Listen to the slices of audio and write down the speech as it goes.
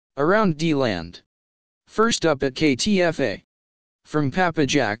Around D-land. First up at KTFA. From Papa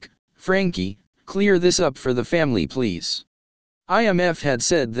Jack, Frankie, clear this up for the family please. IMF had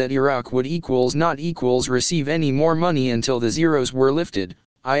said that Iraq would not receive any more money until the zeros were lifted.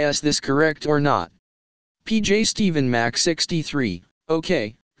 Is this correct or not? PJ Stephen Mac 63,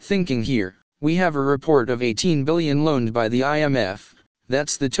 okay, thinking here, we have a report of 18 billion loaned by the IMF,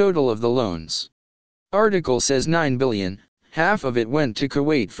 that's the total of the loans. Article says 9 billion, half of it went to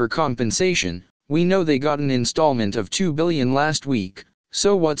Kuwait for compensation, we know they got an installment of 2 billion last week,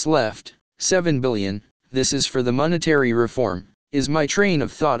 so what's left? 7 billion, this is for the monetary reform. Is my train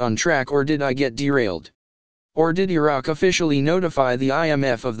of thought on track or did I get derailed? Or did Iraq officially notify the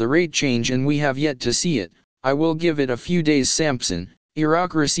IMF of the rate change and we have yet to see it? I will give it a few days. Sampson,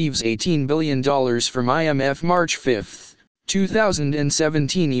 Iraq receives $18 billion from IMF March 5,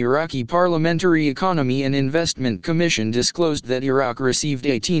 2017. Iraqi Parliamentary Economy and Investment Commission disclosed that Iraq received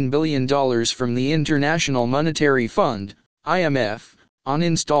 $18 billion from the International Monetary Fund, IMF, on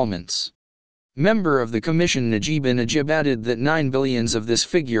installments. Member of the commission Najib added that 9 billion of this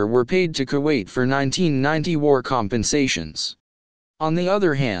figure were paid to Kuwait for 1990 war compensations. On the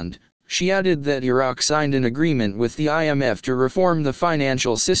other hand, she added that Iraq signed an agreement with the IMF to reform the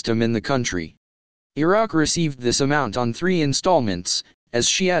financial system in the country. Iraq received this amount on 3 installments, as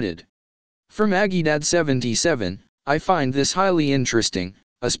she added. From Agidad 77, I find this highly interesting,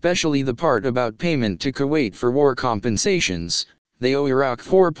 especially the part about payment to Kuwait for war compensations. They owe Iraq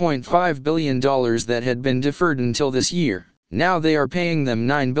 $4.5 billion that had been deferred until this year. Now they are paying them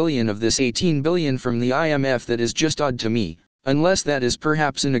 9 billion of this 18 billion from the IMF. That is just odd to me, unless that is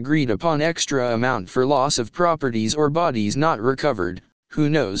perhaps an agreed upon extra amount for loss of properties or bodies not recovered, who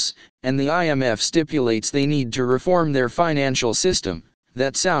knows, and the IMF stipulates they need to reform their financial system.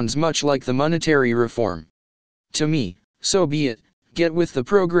 That sounds much like the monetary reform. To me, so be it, get with the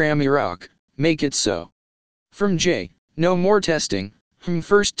program Iraq, make it so. From J. No more testing,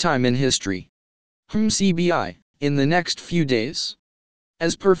 first time in history. CBI, in the next few days?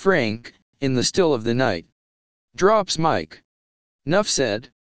 As per Frank, in the still of the night. Drops mic. Nuff said.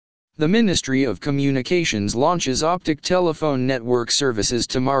 The Ministry of Communications launches optic telephone network services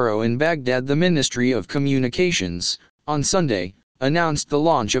tomorrow in Baghdad. The Ministry of Communications, on Sunday, announced the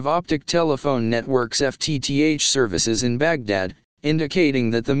launch of optic telephone networks FTTH services in Baghdad,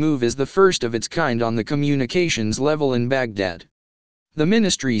 indicating that the move is the first of its kind on the communications level in Baghdad. The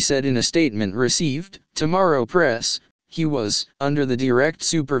ministry said in a statement received, Tomorrow Press, he was, under the direct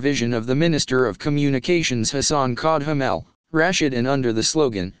supervision of the Minister of Communications Hassan Qadham al-Rashid and under the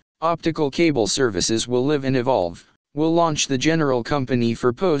slogan, Optical Cable Services Will Live and Evolve, will launch the General Company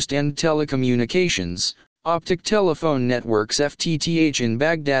for Post and Telecommunications, Optic Telephone Networks FTTH in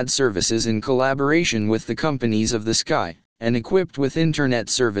Baghdad services in collaboration with the companies of the sky, and equipped with Internet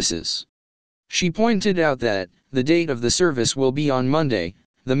services. She pointed out that, the date of the service will be on Monday,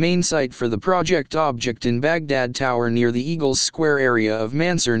 the main site for the project object in Baghdad Tower near the Eagles Square area of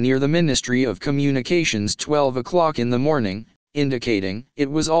Mansur near the Ministry of Communications 12 o'clock in the morning, indicating, it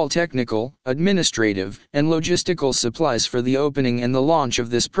was all technical, administrative, and logistical supplies for the opening and the launch of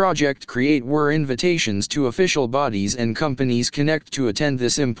this project were invitations to official bodies and companies connect to attend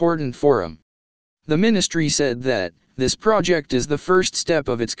this important forum. The ministry said that, this project is the first step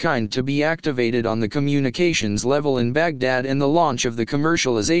of its kind to be activated on the communications level in Baghdad and the launch of the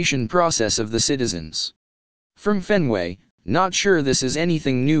commercialization process of the citizens. From Fenway, not sure this is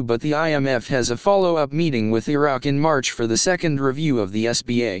anything new, but the IMF has a follow-up meeting with Iraq in March for the second review of the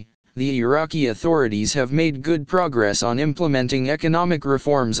SBA. The Iraqi authorities have made good progress on implementing economic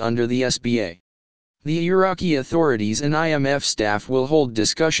reforms under the SBA. The Iraqi authorities and IMF staff will hold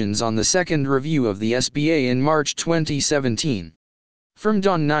discussions on the second review of the SBA in March 2017. From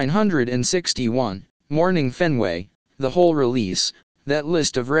Dawn 961, Morning Fenway, the whole release, that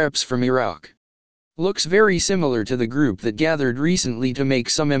list of reps from Iraq looks very similar to the group that gathered recently to make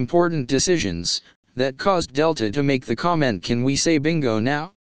some important decisions, that caused Delta to make the comment, can we say bingo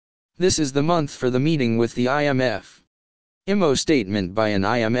now? This is the month for the meeting with the IMF. IMO statement by an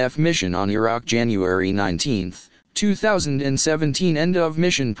IMF mission on Iraq January 19, 2017. End of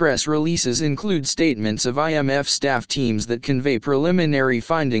mission. Press releases include statements of IMF staff teams that convey preliminary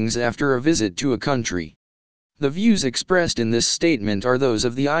findings after a visit to a country. The views expressed in this statement are those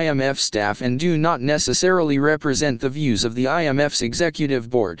of the IMF staff and do not necessarily represent the views of the IMF's executive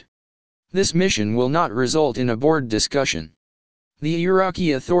board. This mission will not result in a board discussion. The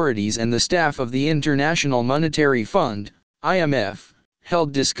Iraqi authorities and the staff of the International Monetary Fund, IMF,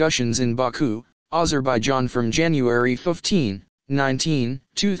 held discussions in Baku, Azerbaijan from January 15, 19,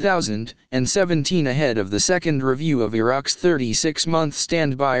 2017 ahead of the second review of Iraq's 36-month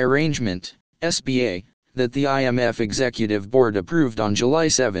standby arrangement, SBA, that the IMF Executive Board approved on July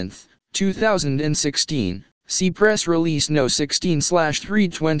 7, 2016, see press release No.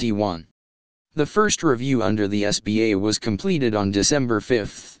 16/321. The first review under the SBA was completed on December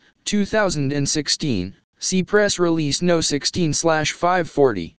 5, 2016, see press release No.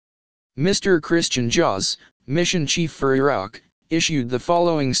 16/540. Mr. Christian Jaws, Mission Chief for Iraq, issued the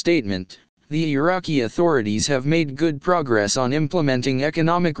following statement: the Iraqi authorities have made good progress on implementing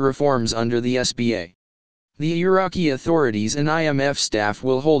economic reforms under the SBA. The Iraqi authorities and IMF staff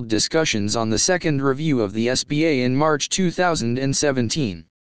will hold discussions on the second review of the SBA in March 2017.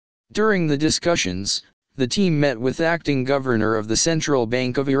 During the discussions, the team met with Acting Governor of the Central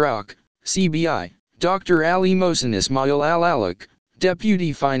Bank of Iraq, CBI, Dr. Ali Mohsen Ismail al-Alak,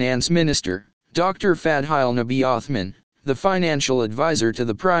 Deputy Finance Minister, Dr. Fadhil Nabi Othman, the financial advisor to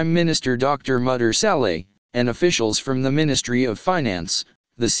the Prime Minister Dr. Mutter Saleh, and officials from the Ministry of Finance,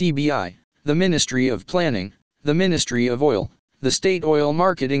 the CBI, the Ministry of Planning, the Ministry of Oil, the State Oil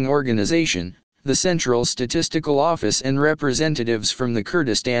Marketing Organization, the Central Statistical Office, and representatives from the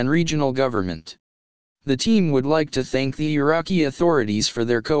Kurdistan Regional Government. The team would like to thank the Iraqi authorities for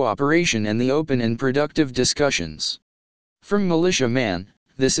their cooperation and the open and productive discussions. From Militia Man,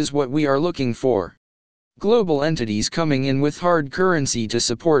 this is what we are looking for. Global entities coming in with hard currency to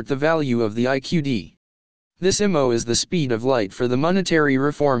support the value of the IQD. This IMO is the speed of light for the monetary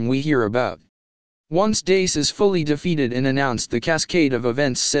reform we hear about. Once Daesh is fully defeated and announced, the cascade of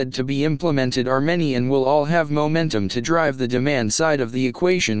events said to be implemented are many and will all have momentum to drive the demand side of the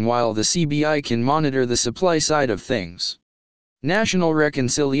equation while the CBI can monitor the supply side of things. National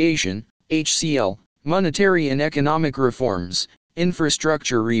reconciliation, HCL, monetary and economic reforms,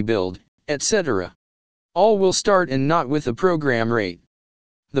 infrastructure rebuild, etc. All will start and not with a program rate.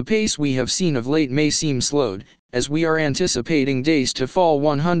 The pace we have seen of late may seem slowed, as we are anticipating days to fall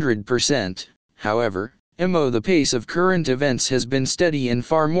 100%. However, the pace of current events has been steady and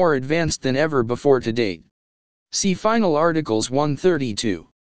far more advanced than ever before to date. See Final Articles 132.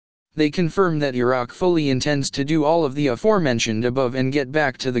 They confirm that Iraq fully intends to do all of the aforementioned above and get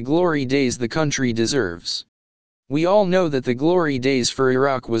back to the glory days the country deserves. We all know that the glory days for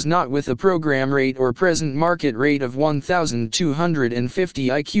Iraq was not with a program rate or present market rate of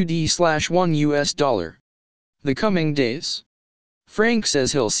 1,250 IQD/1 US dollar. The coming days? Frank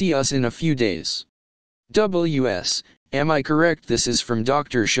says he'll see us in a few days. WS, am I correct? This is from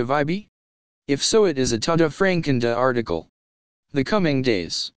Dr. Shavibi? If so, it is a Tada Frankenda article. The coming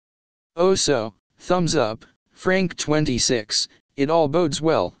days. Oh so, thumbs up, Frank 26, it all bodes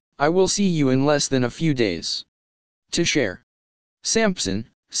well, I will see you in less than a few days. To share. Sampson,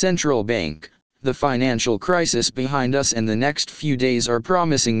 Central Bank, the financial crisis behind us and the next few days are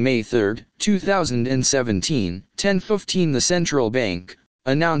promising. May 3, 2017, 10:15. The Central Bank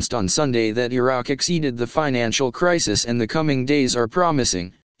announced on Sunday that Iraq exceeded the financial crisis and the coming days are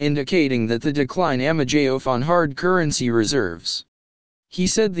promising, indicating that the decline off on hard currency reserves. He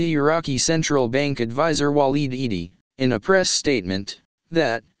said, the Iraqi Central Bank advisor Walid Eidi, in a press statement,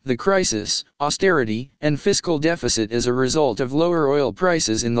 that the crisis, austerity, and fiscal deficit as a result of lower oil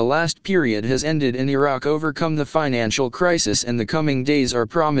prices in the last period has ended and Iraq overcome the financial crisis and the coming days are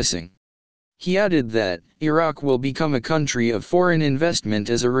promising. He added that Iraq will become a country of foreign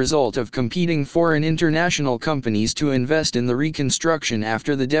investment as a result of competing foreign international companies to invest in the reconstruction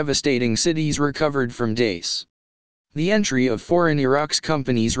after the devastating cities recovered from Daesh. The entry of foreign Iraq's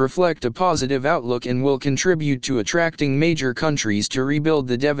companies reflect a positive outlook and will contribute to attracting major countries to rebuild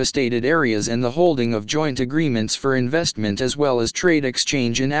the devastated areas and the holding of joint agreements for investment as well as trade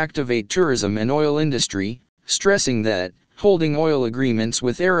exchange and activate tourism and oil industry, stressing that holding oil agreements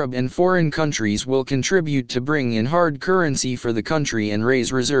with Arab and foreign countries will contribute to bring in hard currency for the country and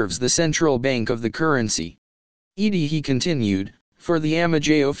raise reserves, the central bank of the currency. He continued, for the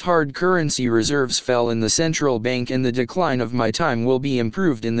of hard currency reserves fell in the central bank and the decline of my time will be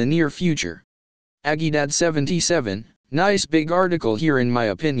improved in the near future. Agidad 77, nice big article here in my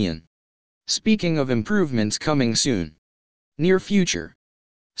opinion. Speaking of improvements coming soon. Near future.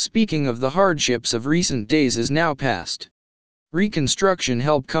 Speaking of the hardships of recent days is now past. Reconstruction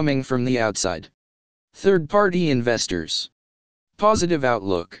help coming from the outside. Third-party investors. Positive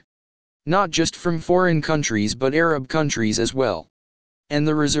outlook. Not just from foreign countries but Arab countries as well. And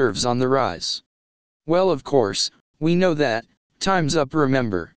the reserves on the rise. Well, of course, we know that, time's up,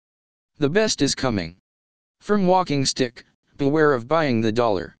 remember. The best is coming. From Walking Stick, beware of buying the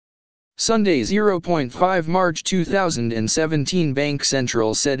dollar. Sunday 0.5 March 2017 Bank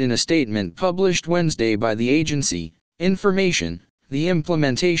Central said in a statement published Wednesday by the agency, Information: the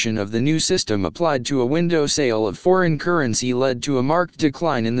implementation of the new system applied to a window sale of foreign currency led to a marked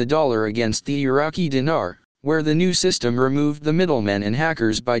decline in the dollar against the Iraqi dinar, where the new system removed the middlemen and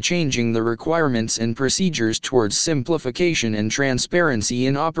hackers by changing the requirements and procedures towards simplification and transparency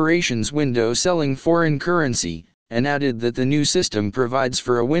in operations window selling foreign currency, and added that the new system provides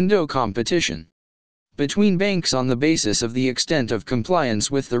for a window competition between banks on the basis of the extent of compliance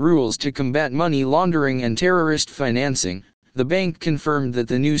with the rules to combat money laundering and terrorist financing. The bank confirmed that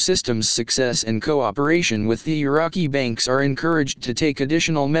the new system's success and cooperation with the Iraqi banks are encouraged to take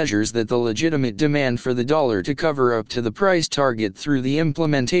additional measures that the legitimate demand for the dollar to cover up to the price target through the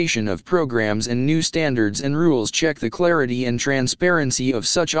implementation of programs and new standards and rules check the clarity and transparency of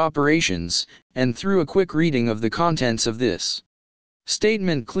such operations, and through a quick reading of the contents of this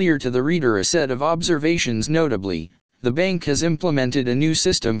statement clear to the reader a set of observations. Notably, the bank has implemented a new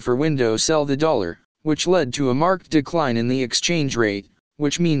system for window sell the dollar, which led to a marked decline in the exchange rate,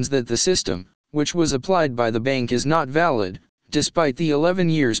 which means that the system, which was applied by the bank, is not valid, despite the 11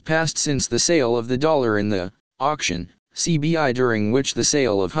 years passed since the sale of the dollar in the auction, CBI, during which the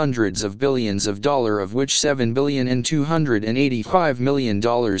sale of hundreds of billions of dollars, of which $7 billion and $285 million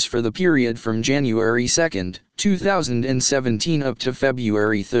for the period from January 2, 2017 up to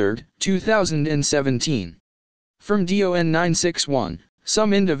February 3, 2017. From DON 961.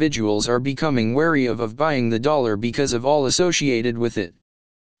 Some individuals are becoming wary of buying the dollar because of all associated with it.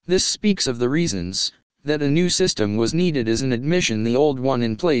 This speaks of the reasons that a new system was needed as an admission the old one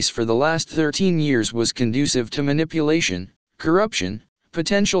in place for the last 13 years was conducive to manipulation, corruption,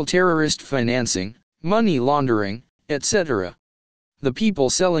 potential terrorist financing, money laundering, etc. The people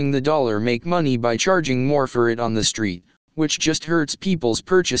selling the dollar make money by charging more for it on the street, which just hurts people's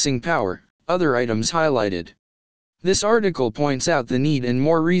purchasing power. Other items highlighted. This article points out the need and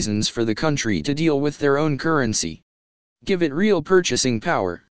more reasons for the country to deal with their own currency. Give it real purchasing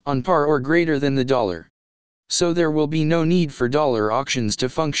power, on par or greater than the dollar. So there will be no need for dollar auctions to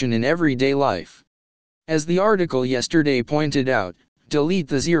function in everyday life. As the article yesterday pointed out, delete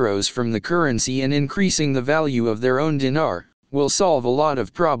the zeros from the currency and increasing the value of their own dinar will solve a lot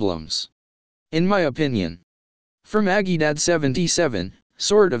of problems, in my opinion. From Agidad77,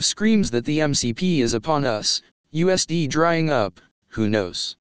 sort of screams that the MCP is upon us. USD drying up, who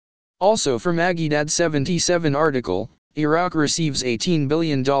knows? Also from Agidad77 article, Iraq receives $18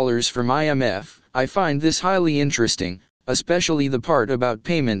 billion from IMF. I find this highly interesting, especially the part about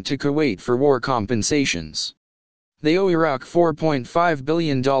payment to Kuwait for war compensations. They owe Iraq $4.5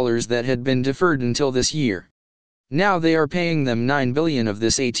 billion that had been deferred until this year. Now they are paying them $9 billion of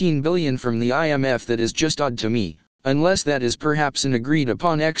this $18 billion from the IMF. That is just odd to me. Unless that is perhaps an agreed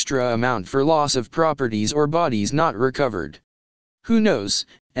upon extra amount for loss of properties or bodies not recovered. Who knows,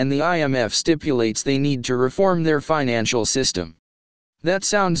 and the IMF stipulates they need to reform their financial system. That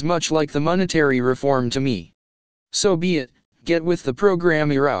sounds much like the monetary reform to me. So be it, get with the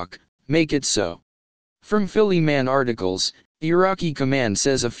program Iraq, make it so. From Philly Man articles, Iraqi command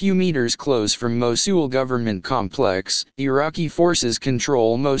says a few meters close from Mosul government complex, Iraqi forces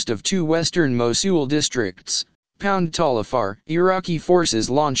control most of two western Mosul districts. Pound Talafar, Iraqi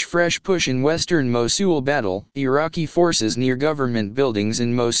forces launch fresh push in western Mosul battle. Iraqi forces near government buildings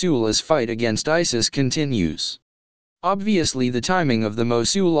in Mosul as fight against ISIS continues. Obviously the timing of the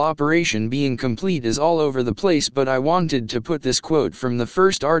Mosul operation being complete is all over the place, but I wanted to put this quote from the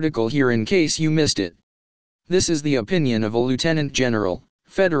first article here in case you missed it. This is the opinion of a lieutenant general,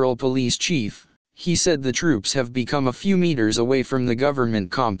 federal police chief. He said the troops have become a few meters away from the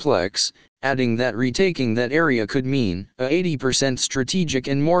government complex, adding that retaking that area could mean a 80% strategic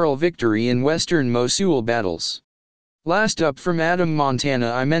and moral victory in western Mosul battles. Last up from Adam,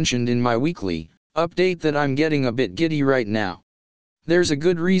 Montana, I mentioned in my weekly update that I'm getting a bit giddy right now. There's a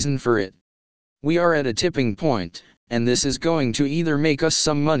good reason for it. We are at a tipping point, and this is going to either make us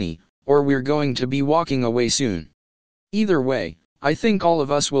some money, or we're going to be walking away soon. Either way, I think all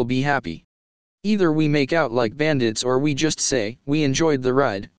of us will be happy. Either we make out like bandits or we just say, we enjoyed the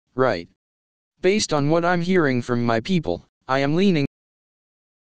ride, right? Based on what I'm hearing from my people, I am leaning